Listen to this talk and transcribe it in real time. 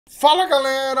Fala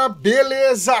galera,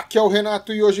 beleza? Aqui é o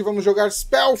Renato e hoje vamos jogar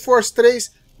SpellForce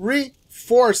 3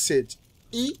 Reforced.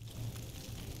 E...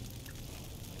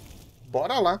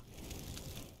 bora lá.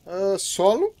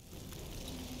 Solo.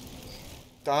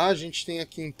 Tá, a gente tem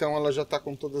aqui então, ela já tá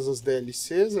com todas as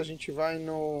DLCs. A gente vai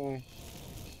no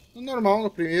normal,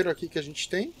 no primeiro aqui que a gente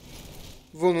tem.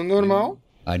 Vou no normal.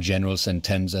 I General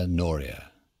Sentenza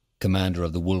Noria, commander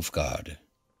of the Wolf Guard.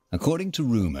 According to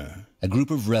rumor, a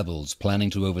group of rebels planning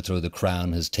to overthrow the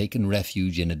crown has taken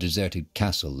refuge in a deserted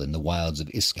castle in the wilds of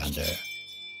Iskander.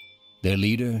 Their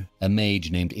leader, a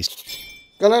mage named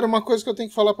Galera, uma coisa que eu tenho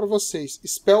que falar pra vocês.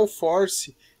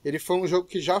 SpellForce, ele foi um jogo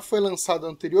que já foi lançado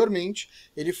anteriormente.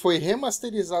 Ele foi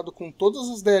remasterizado com todas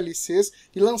as DLCs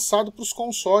e lançado para os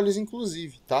consoles,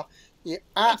 inclusive, tá? E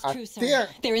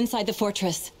They're inside the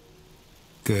fortress.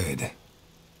 Good.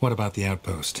 What about the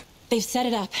outpost? They've set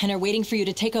it up and are waiting for you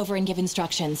to take over and give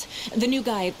instructions. The new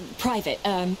guy, Private,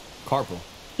 Corporal?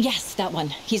 Yes, that one.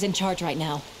 He's in charge right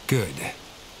now. Good.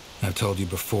 I've told you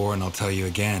before and I'll tell you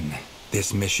again.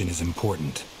 This mission is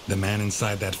important. The man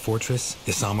inside that fortress,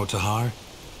 Isamo Tahar,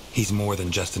 he's more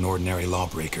than just an ordinary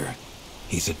lawbreaker.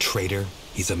 He's a traitor,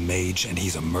 he's a mage, and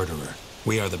he's a murderer.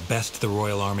 We are the best the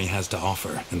Royal Army has to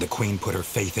offer, and the Queen put her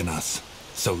faith in us.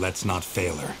 So let's not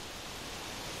fail her.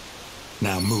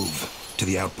 Now move to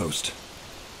the outpost.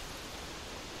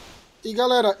 E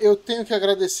galera, eu tenho que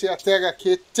agradecer a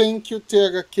THQ, thank you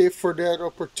THQ for that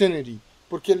opportunity,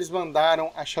 porque eles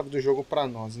mandaram a chave do jogo para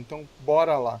nós, então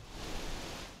bora lá.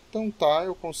 Então tá,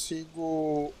 eu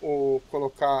consigo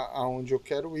colocar aonde eu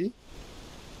quero ir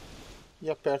e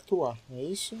aperto o A, é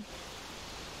isso?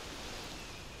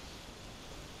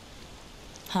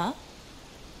 Huh?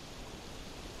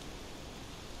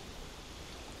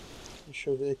 Deixa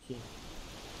eu ver aqui.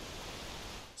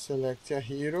 Select a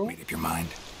hero. Made up your mind.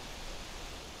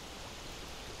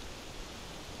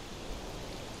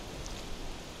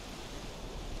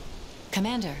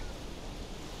 Commander.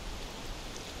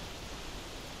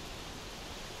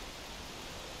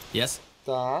 Yes?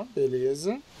 Tá,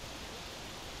 beleza.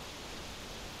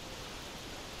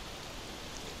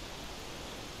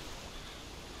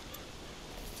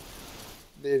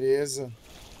 Beleza.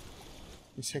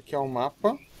 Esse aqui é o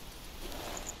mapa.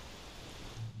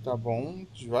 Tá bom.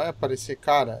 Vai aparecer,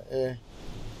 cara,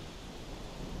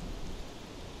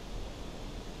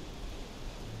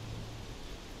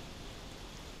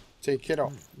 Take it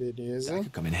out. Beleza. That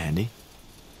could come in handy.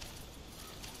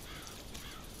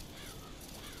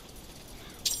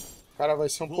 Cara, vai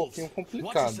ser um pouquinho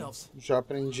complicado. Já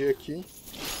aprendi aqui.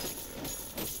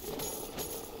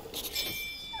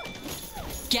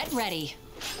 Get ready.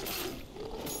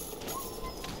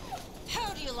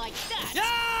 How do you like that?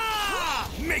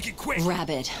 Make it quick!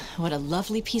 Rabbit, what a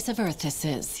lovely piece of earth this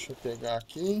is. Deixa eu pegar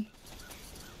aqui.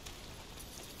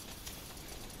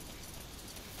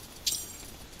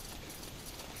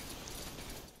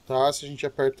 Tá, se a gente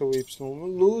aperta o Y no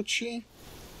loot.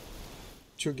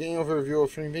 To gain overview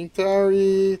of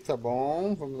inventory. Tá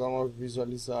bom, vamos dar uma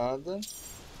visualizada.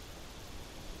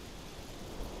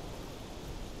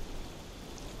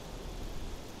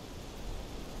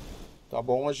 Tá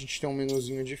bom, a gente tem um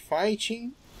menuzinho de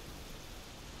fighting.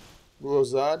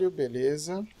 Glossário,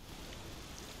 beleza.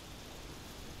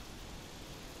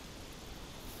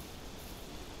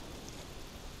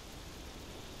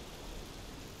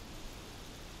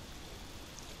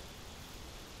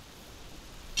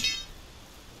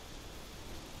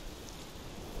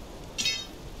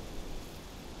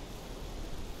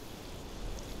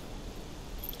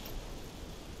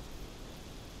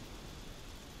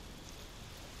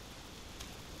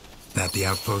 That the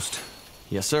outpost?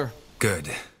 Yes, sir.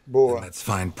 Good. Boa. Then let's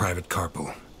find Private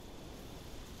Carpal.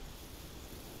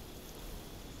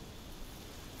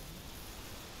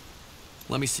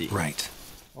 Let me see. Right.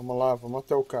 Vamos lá, vamos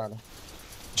até o cara.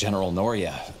 General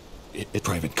Noria.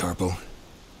 Private Carpal.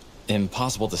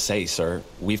 Impossible to say, sir.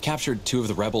 We've captured 2 of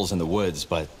the rebels in the woods,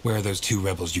 but... Where are those 2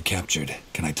 rebels you captured?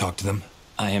 Can I talk to them?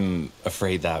 I am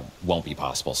afraid that won't be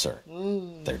possible, sir.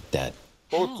 They're dead.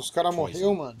 Pô, os caras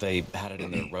morreu, mano. They had it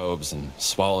in their robes and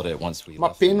swallowed it once we Uma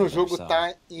left them pena o with their jogo son.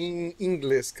 tá em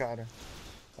inglês, cara.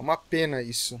 É uma pena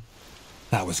isso.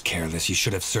 That was careless. You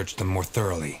should have searched them more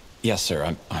thoroughly. Yes,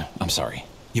 sir. I'm sorry.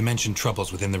 You mentioned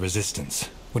troubles within the Resistance.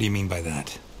 What do you mean by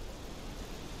that?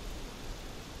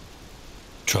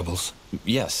 Troubles?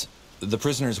 Yes. The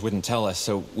prisoners wouldn't tell us,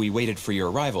 so we waited for your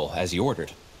arrival, as you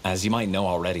ordered. As you might know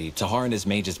already, Tahar and his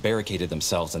mages barricaded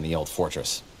themselves in the old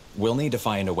fortress. We'll need to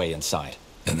find a way inside.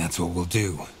 And that's what we'll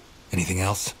do. Anything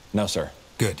else? No, sir.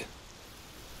 Good.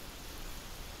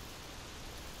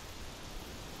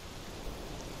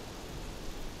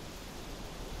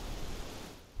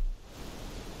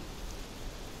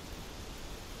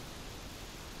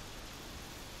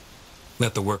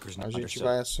 Let the workers know. A gente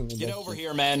vai assumir Get over daqui.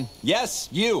 here, man. Yes,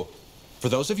 you. For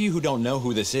those of you who don't know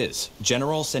who this is,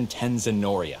 General Sentenza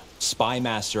Noria, spy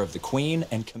master of the Queen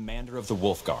and commander of the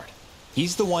Wolf Guard.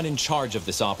 He's the one in charge of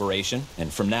this operation,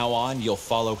 and from now on, you'll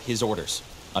follow his orders.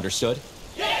 Understood?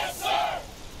 Yes, sir!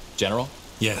 General?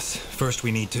 Yes, first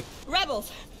we need to...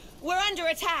 Rebels, we're under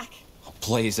attack. Oh,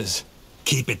 blazes.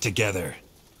 Keep it together.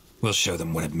 We'll show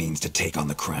them what it means to take on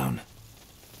the crown.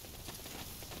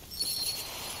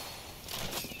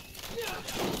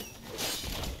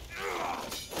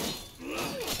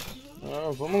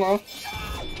 Vamos lá.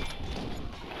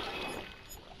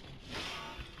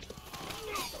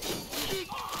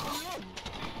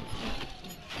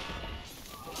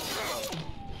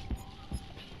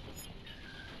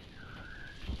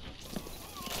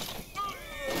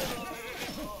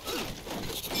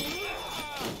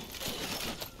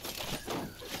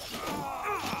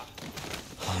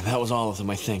 That was all of them,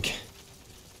 I think.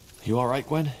 You all right,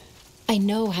 Gwen? I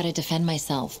know how to defend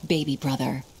myself, baby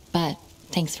brother, but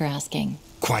thanks for asking.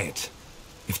 Quiet.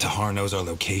 If Tahar knows our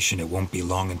location, it won't be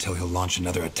long until he'll launch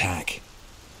another attack.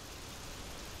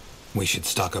 We should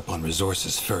stock up on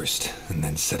resources first, and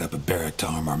then set up a barrack to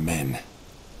arm our men.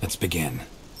 Let's begin.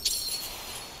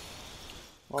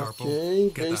 Ok,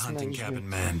 Get the base hunting management. cabin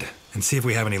manned, and see if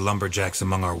we have any lumberjacks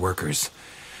among our workers.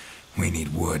 We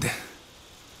need wood.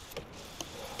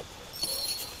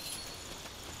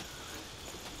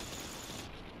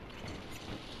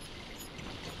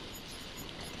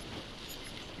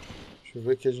 Deixa eu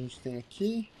ver o que a gente tem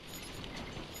aqui.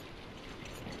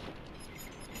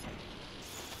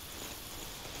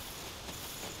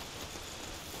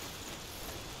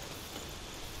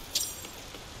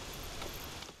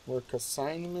 Work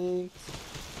assignment.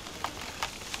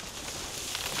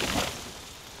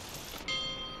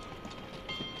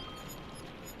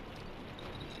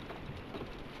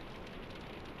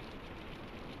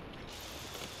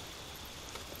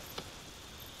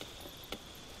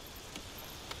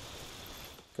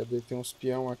 Cadê? Tem uns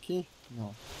peão aqui?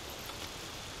 Não.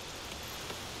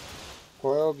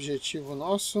 Qual é o objetivo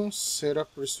nosso? Set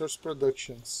up resource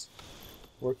productions.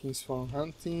 Workings for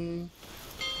hunting.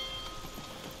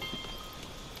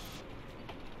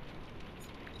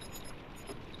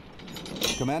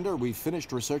 Commander, we've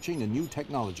finished researching the new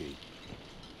technology.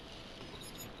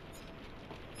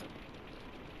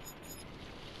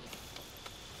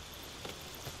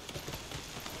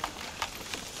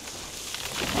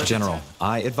 General,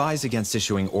 I advise against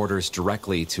issuing orders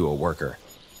directly to a worker.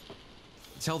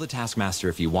 Tell the taskmaster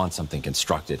if you want something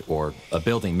constructed or a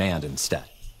building manned instead.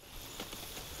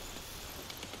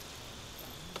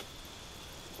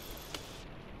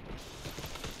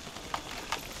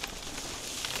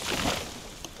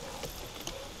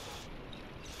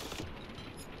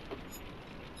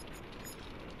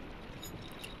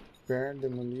 Repair,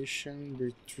 demolition,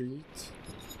 retreat.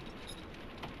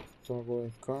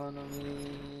 Toggle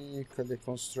economy. Cadê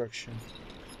construction?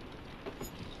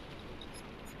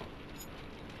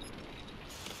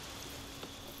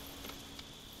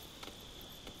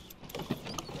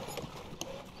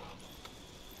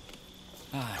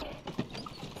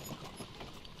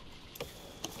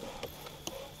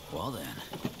 Well then.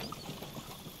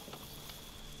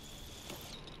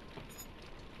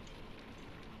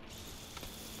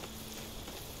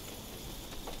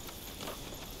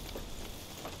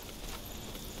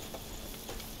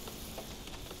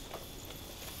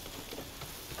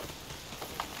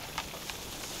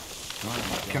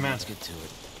 Come on, let's get to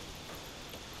it.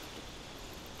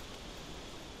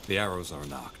 The arrows are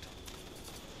knocked.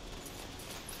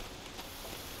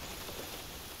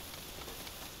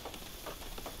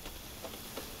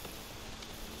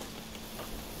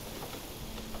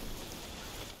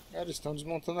 Eles estão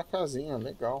desmontando a casinha,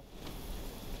 legal.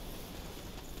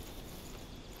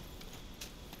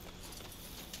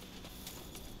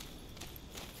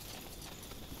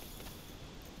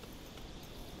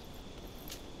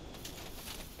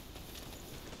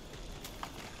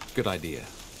 Good idea.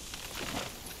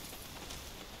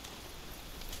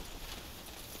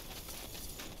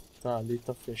 Tá, ali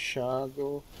tá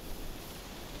fechado.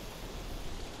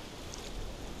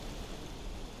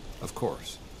 Of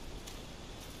course.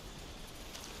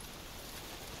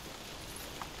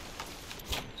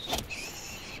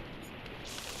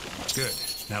 Good.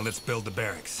 Now let's build the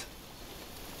barracks.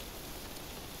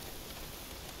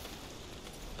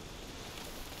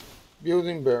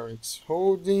 Building barracks.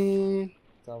 Holding.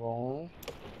 Tá bom.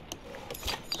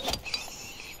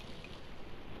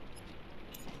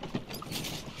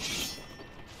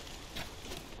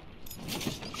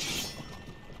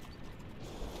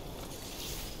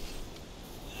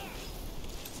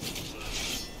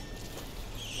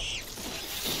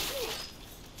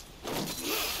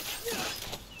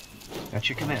 Let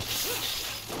you come in.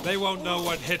 They won't know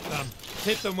what hit them.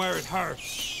 Hit them where it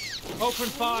hurts. Open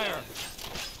fire.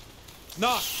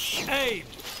 Knock. Aim.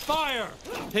 Fire.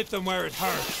 Hit them where it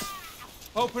hurts.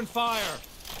 Open fire.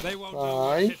 They won't know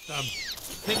what hit them.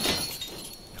 Hit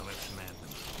them. Now let's command them.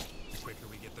 The quicker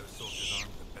we get those soldiers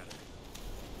armed, the better.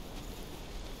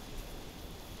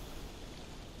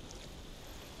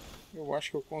 Eu acho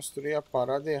que eu construí a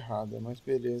parada errada, mas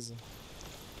beleza.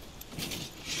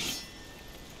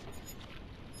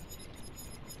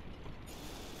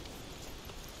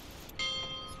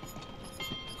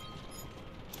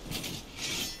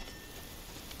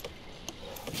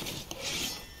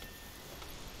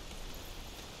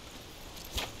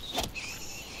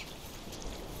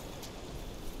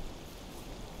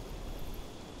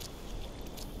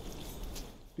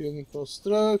 Building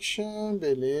Construction,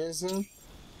 beleza.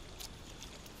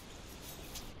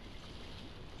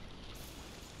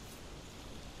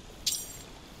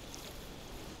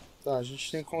 Tá, a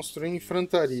gente tem que construir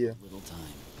infantaria.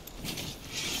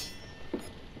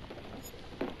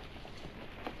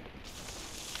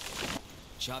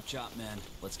 Chop chop, man.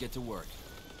 Let's get to work.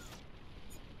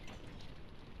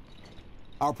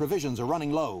 Our provisions are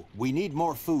running low. We need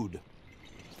more food.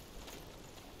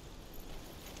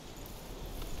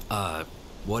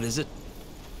 What is it?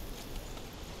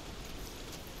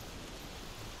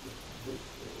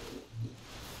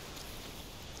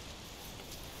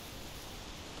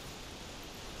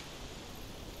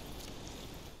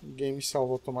 O game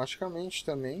salva automaticamente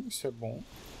também, isso é bom.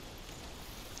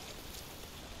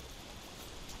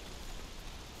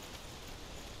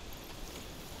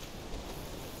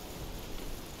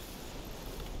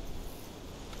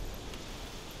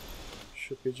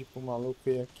 Deixa eu pedir pro maluco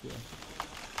ir aqui, ó.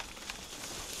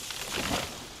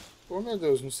 Oh meu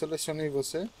Deus, não selecionei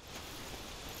você?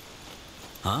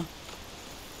 Hã?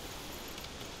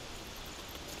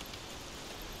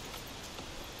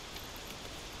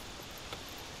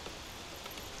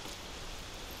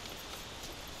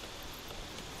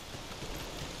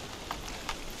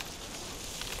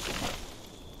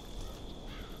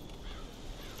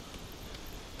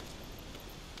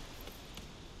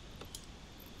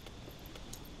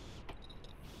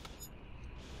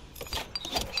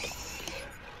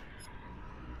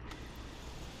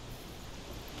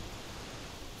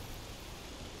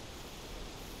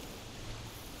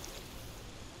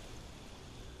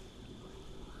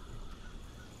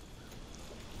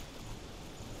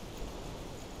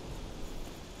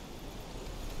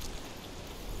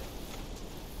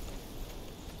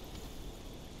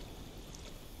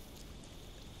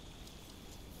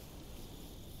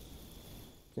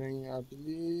 Tem a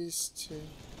list.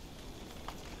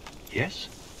 Yes?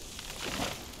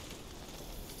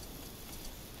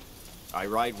 I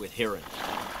ride with Hiran.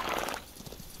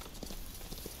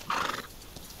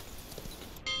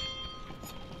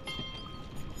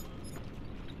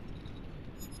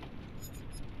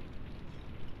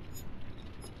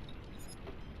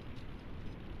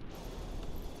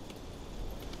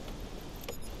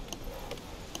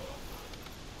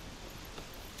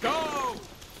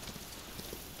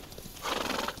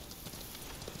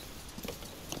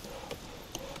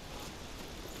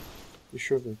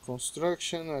 Deixa eu ver.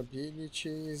 Construction,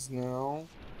 abilities, não.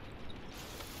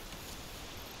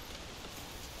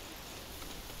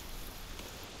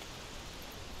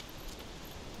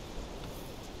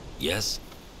 Yes?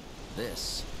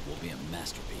 This will be a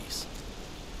masterpiece.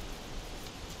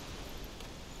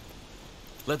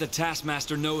 Let the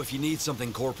taskmaster know if you need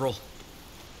something, Corporal.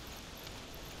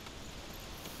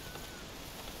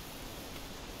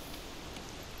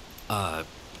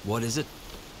 What is it?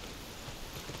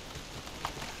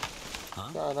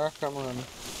 Caraca, mano.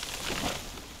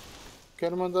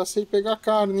 Quero mandar você ir pegar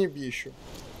carne, bicho.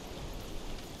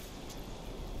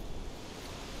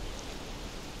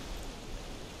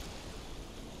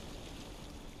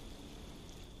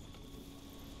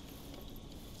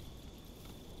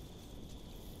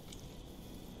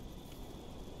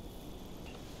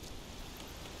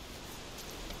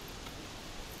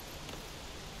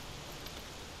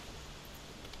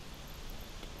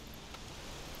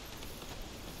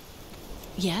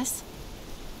 Yes?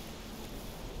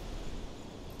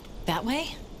 That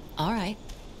way? All right.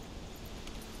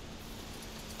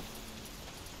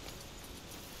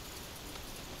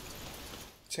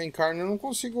 Sem carne eu não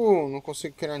consigo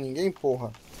criar ninguém,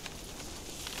 porra.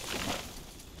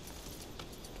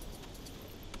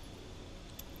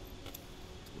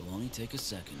 Will only take a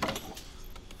second.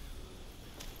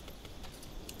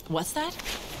 What's that?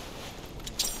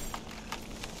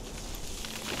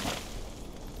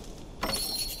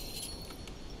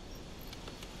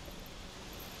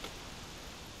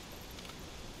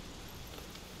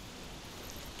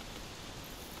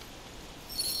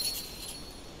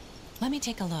 let me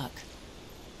take a look.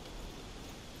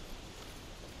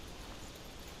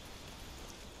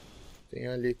 Tem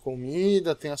ali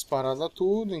comida, tem as paradas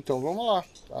tudo, então vamos lá.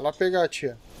 Vai lá pegar,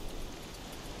 tia.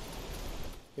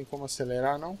 Tem como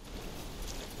acelerar, não?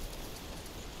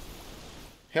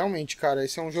 Realmente, cara,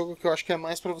 esse é um jogo que eu acho que é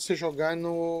mais pra você jogar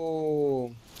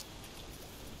no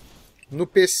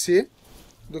PC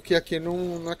do que aqui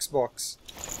no Xbox.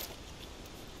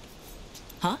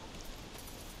 Huh?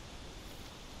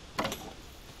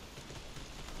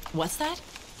 What's that?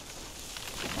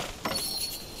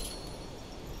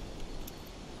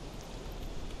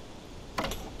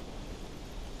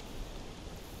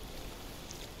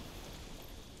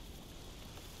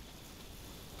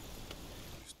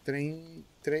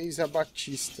 Três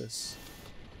abatistas.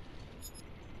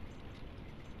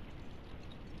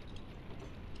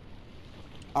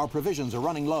 Our provisions are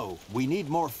running low. We need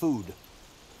more food.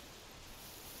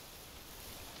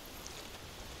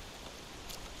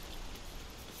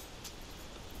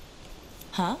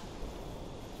 Huh?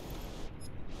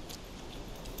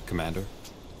 Commander?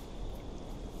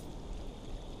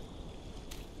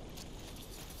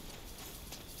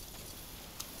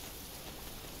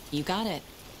 You got it.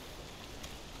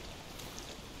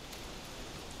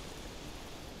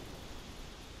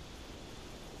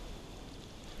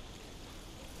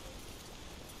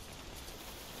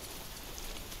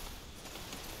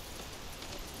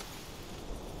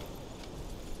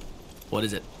 What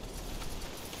is it?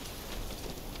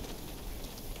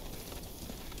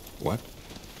 What?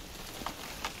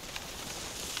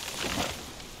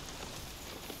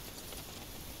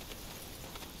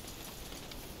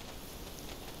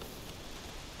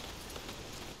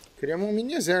 Criamos um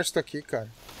mini exército aqui,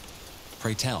 cara.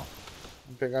 Pray tell.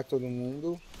 Vamos pegar todo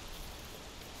mundo.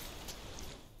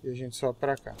 E a gente sobe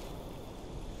pra cá.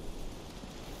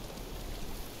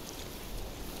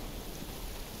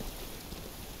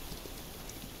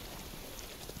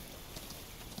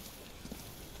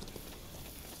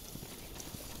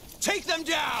 Take them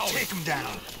down! Take them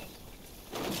down.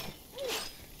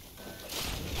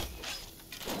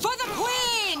 For the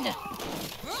Queen!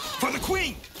 For the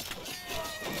Queen!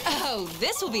 Oh,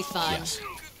 this will be fun. Yes.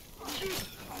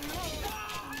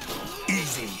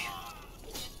 Easy.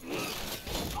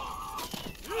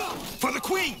 For the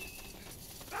Queen!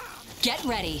 Get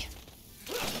ready.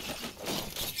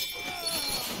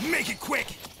 Make it quick!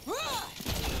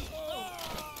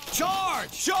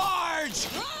 Charge! Charge!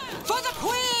 For the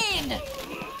Queen!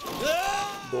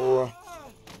 Boa.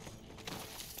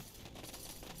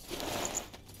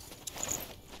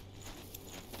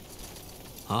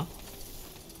 Huh?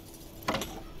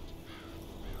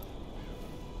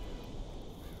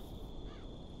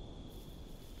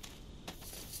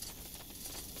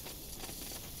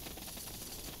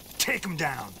 Take them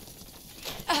down.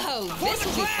 Oh, this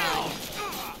will be fun.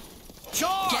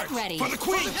 Charge! Get ready. For the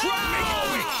Queen! Make it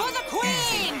quick! For the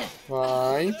Queen!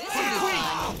 Vai. This will be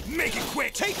fun. Make it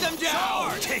quick! Take them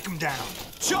down! Take them down.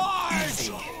 Charge!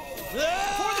 Easy.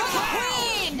 For the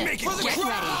Queen! Make it Get quick!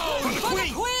 ready. For the For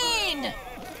the Queen! Queen!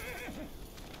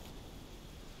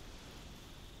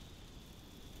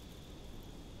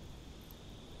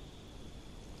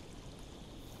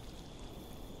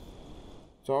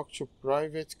 Talk to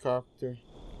private captor.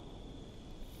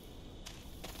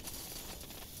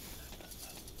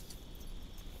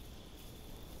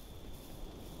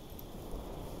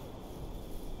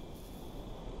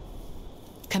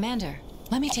 Commander,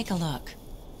 let me take a look.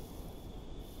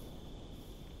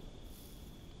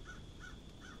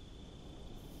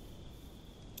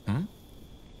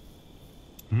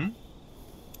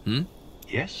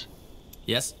 Yes?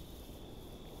 Yes?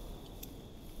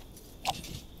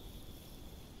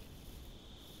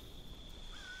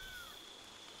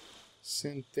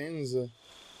 Sentenza.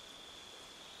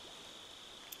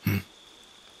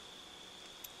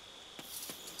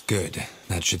 Good.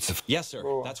 That should suffice. Yes, sir.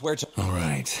 Boa. That's where to... All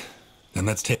right. Then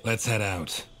let's head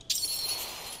out.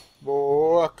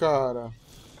 Boa, cara.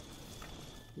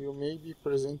 You may be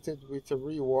presented with a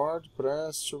reward.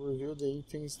 Press to review the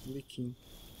items leaking.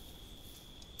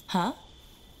 Huh?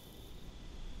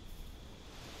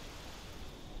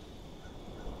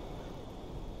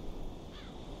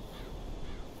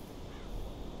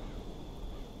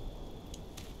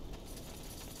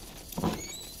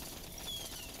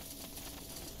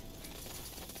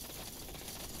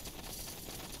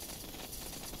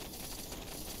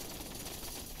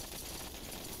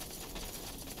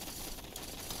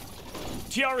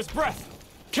 Tiara's breath!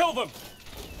 Kill them!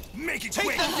 Make it Take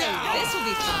quick! them down! This will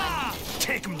be fun.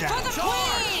 Take them down. For the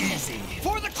Queen! Easy.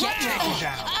 For the Get Queen! ready.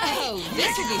 down. Oh,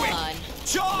 this will be fun.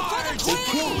 Charge! They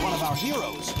killed one of our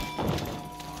heroes.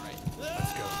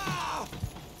 Let's go.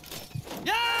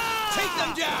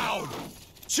 them down!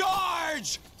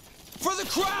 Charge! For the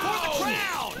crown! For the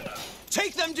crown!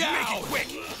 Take them down! Make it quick!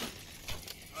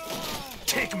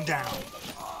 Take them down!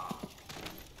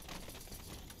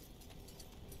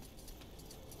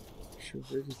 Deixa eu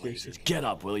ver o que é isso aqui. Get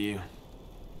up, will you?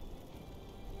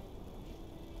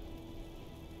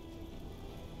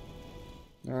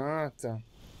 Ah, tá.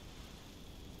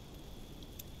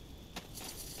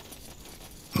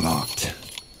 Locked.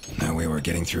 No way we're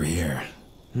getting through here.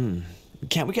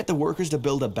 Can't we get the workers to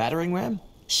build a battering ram?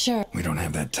 Sure. We don't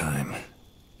have that time.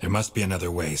 There must be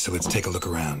another way, so let's take a look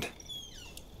around.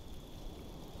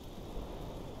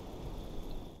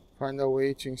 Find a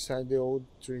way to inside the old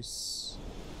trees.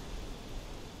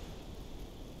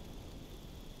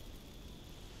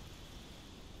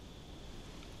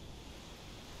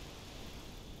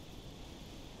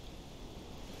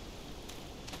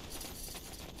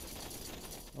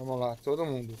 Vamos lá, todo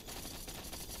mundo.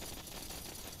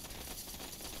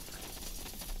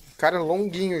 Cara, é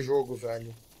longuinho o jogo,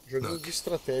 velho. Joguinho de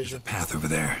estratégia. Path over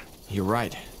there. You're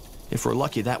right. If we're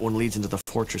lucky, that one leads into the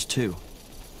fortress too.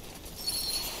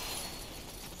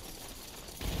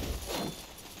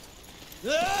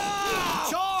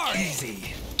 Charge!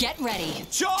 Easy. Get ready.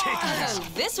 Charge! Oh,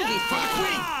 this will be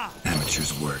fun.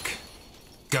 Amateur's work.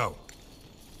 Go.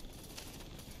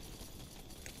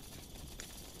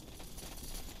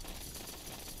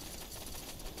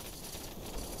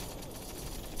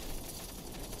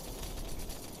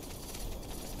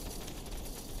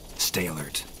 Stay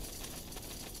alert.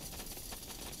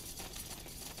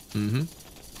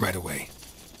 Right away.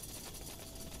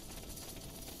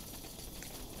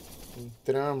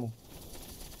 Entramos.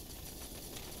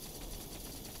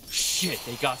 Shit,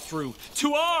 they got through.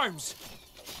 2 arms!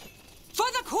 For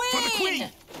the queen! For the queen!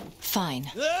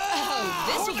 Fine. Oh,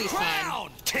 this will be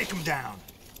fun. Take them down!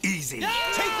 Easy!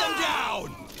 Take them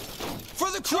down!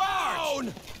 For the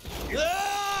crown!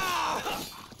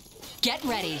 Get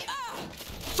ready.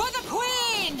 For the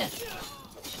queen!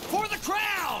 For the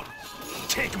crown!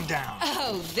 Take them down!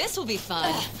 Oh, this will be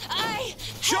fun.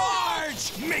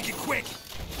 Charge! Make it quick!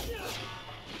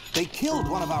 They killed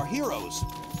one of our heroes.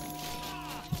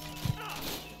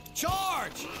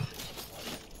 Charge!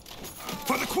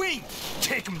 For the queen!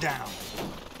 Take them down!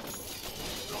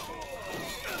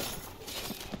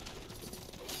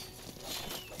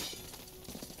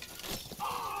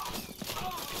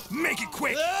 Make it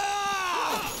quick!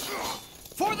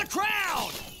 For the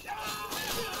crown!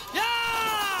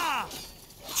 Yeah!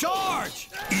 Charge!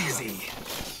 Easy.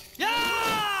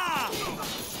 Yeah!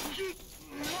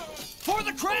 For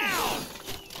the crown!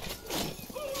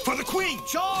 For the queen!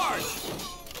 Charge!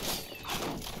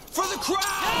 For the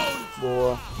crown!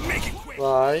 Boa. Make it quick!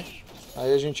 Vai.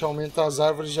 Aí a gente aumenta as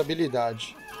árvores de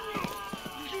habilidade.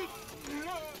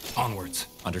 Onwards.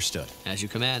 Understood. As you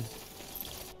command.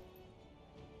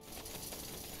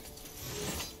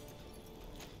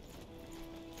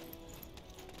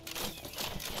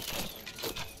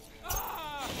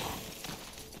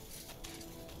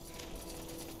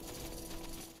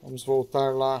 Vamos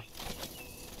voltar lá.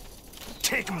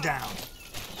 Take them down!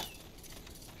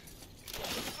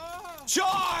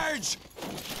 Charge!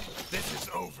 This is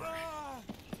over.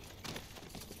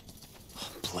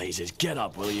 Blazes, get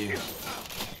up, will you?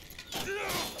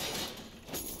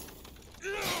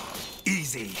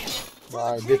 Easy!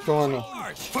 Vai, detona.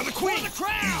 Charge! For the queen! For the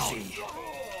crown! Easy!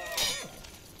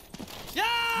 Yeah!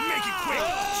 Make it quick!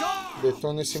 Charge!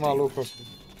 Detona esse maluco aqui.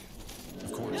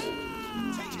 Of course.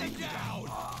 Take them down!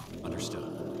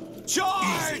 Understood.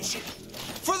 Charge! Easy.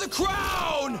 For the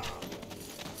crown!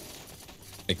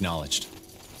 Acknowledged.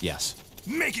 Yes.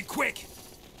 Make it quick!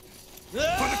 For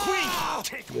the queen!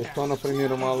 Take them down! Detona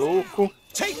primeiro o maluco.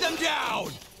 Take them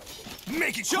down!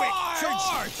 Make it Charge! quick!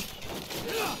 Charge!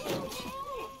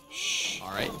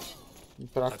 All right. E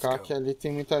pra cá que ali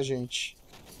tem muita gente.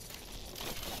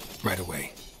 Right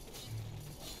away.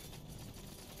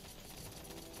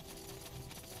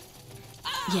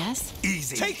 Yes?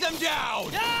 Easy! Take them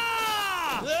down!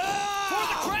 Yeah! For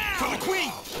the crown! For the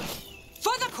queen!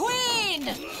 For the queen!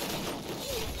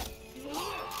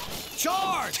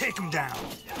 Charge! Take them down!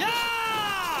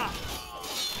 Yeah!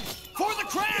 For the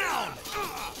crown!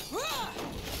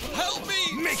 Help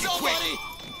me! Make it somebody! quick!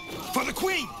 For the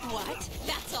queen! What?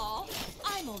 That's all?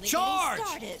 I'm only Charge!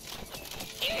 getting started.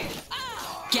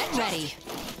 Get ready.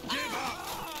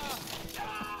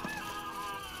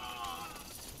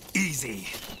 Easy!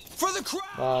 For the crown!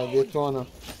 Vai, detona.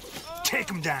 Take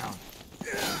them down!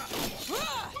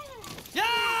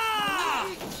 Yeah!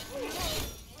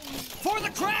 For the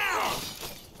crown!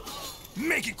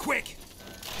 Make it quick!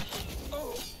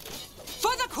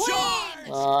 For the queen!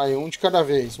 Ai, um de cada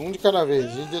vez, um de cada vez.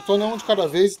 A gente detona um de cada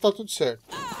vez e tá tudo certo.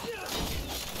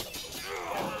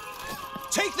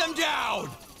 Take them down!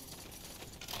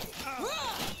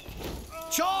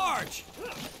 Charge!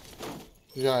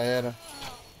 Já era.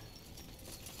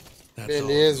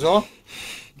 Beleza, ó.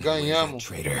 Ganhamos.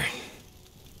 Traitor.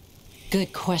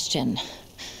 Good question.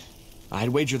 I'd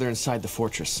wager they're inside the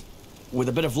fortress. With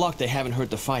a bit of luck, they haven't heard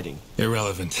the fighting.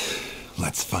 Irrelevant.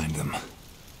 Let's find them.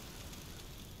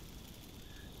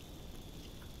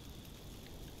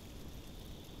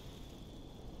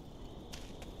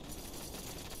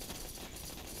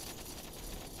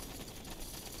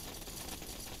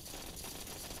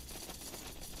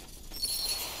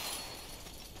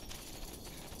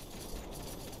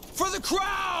 For the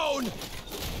crown!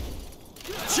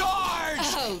 Charge!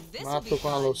 Oh, this will Mata be o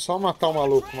fun. maluco. Só matar o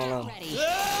maluco, malandro. Ready.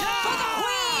 For the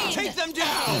queen! Take them down!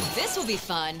 Oh, this will be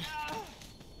fun.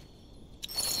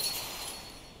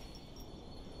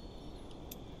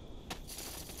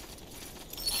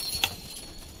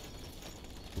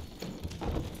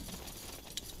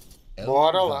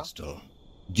 Bora lá.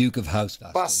 Duke of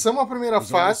Housevastal. Passamos a primeira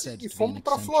fase e fomos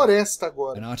pra floresta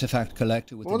agora. An artifact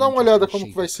collector with Vamos dar uma an olhada integral como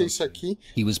que vai ser shape isso of aqui.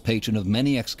 culture. He was patron of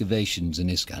many excavations in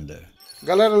Iskander.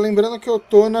 Galera, lembrando que eu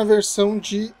tô na versão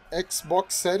de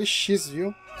Xbox Series X,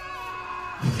 viu?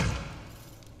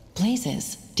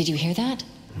 Blazes, did you hear that?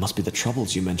 Must be the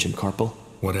troubles you mentioned, Carpal.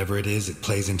 Whatever it is, it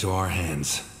plays into our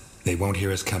hands. They won't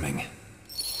hear us coming.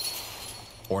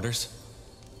 Orders?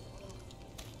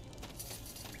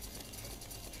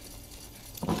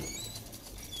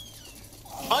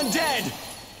 Undead!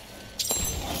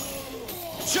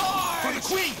 Charge! For the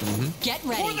queen! Get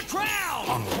ready. For the crown!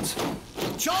 Onwards.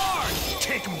 Charge!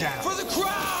 Take him down. For the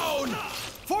crown!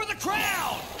 For the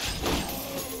crown!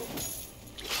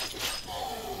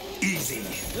 Easy.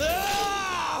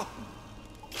 Ah!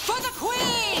 For the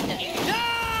queen!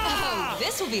 Oh,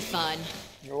 this will be fun.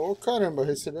 Ô, caramba,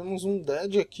 recebemos um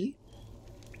dead aqui.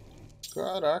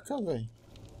 Caraca, velho.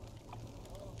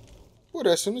 Por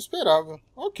essa eu não esperava.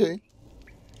 Ok.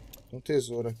 Um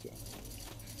tesouro aqui, ó.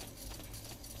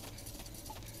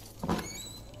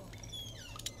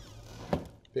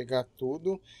 Pegar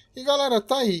tudo. E galera,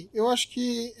 tá aí. Eu acho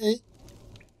que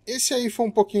esse aí foi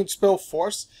um pouquinho de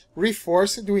SpellForce,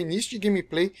 Reforced, do início de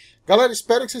gameplay. Galera,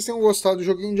 espero que vocês tenham gostado do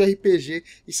joguinho de RPG.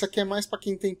 Isso aqui é mais pra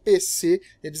quem tem PC.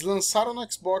 Eles lançaram no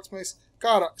Xbox, mas,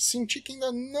 cara, senti que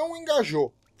ainda não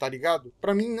engajou, tá ligado?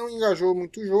 Pra mim não engajou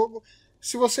muito o jogo.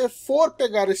 Se você for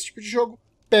pegar esse tipo de jogo,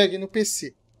 pegue no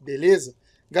PC, beleza?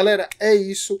 Galera, é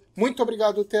isso. Muito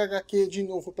obrigado, THQ, de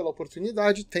novo pela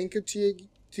oportunidade. Thank you,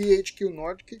 THQ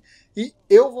Nordic. E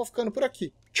eu vou ficando por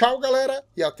aqui. Tchau, galera,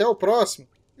 e até o próximo.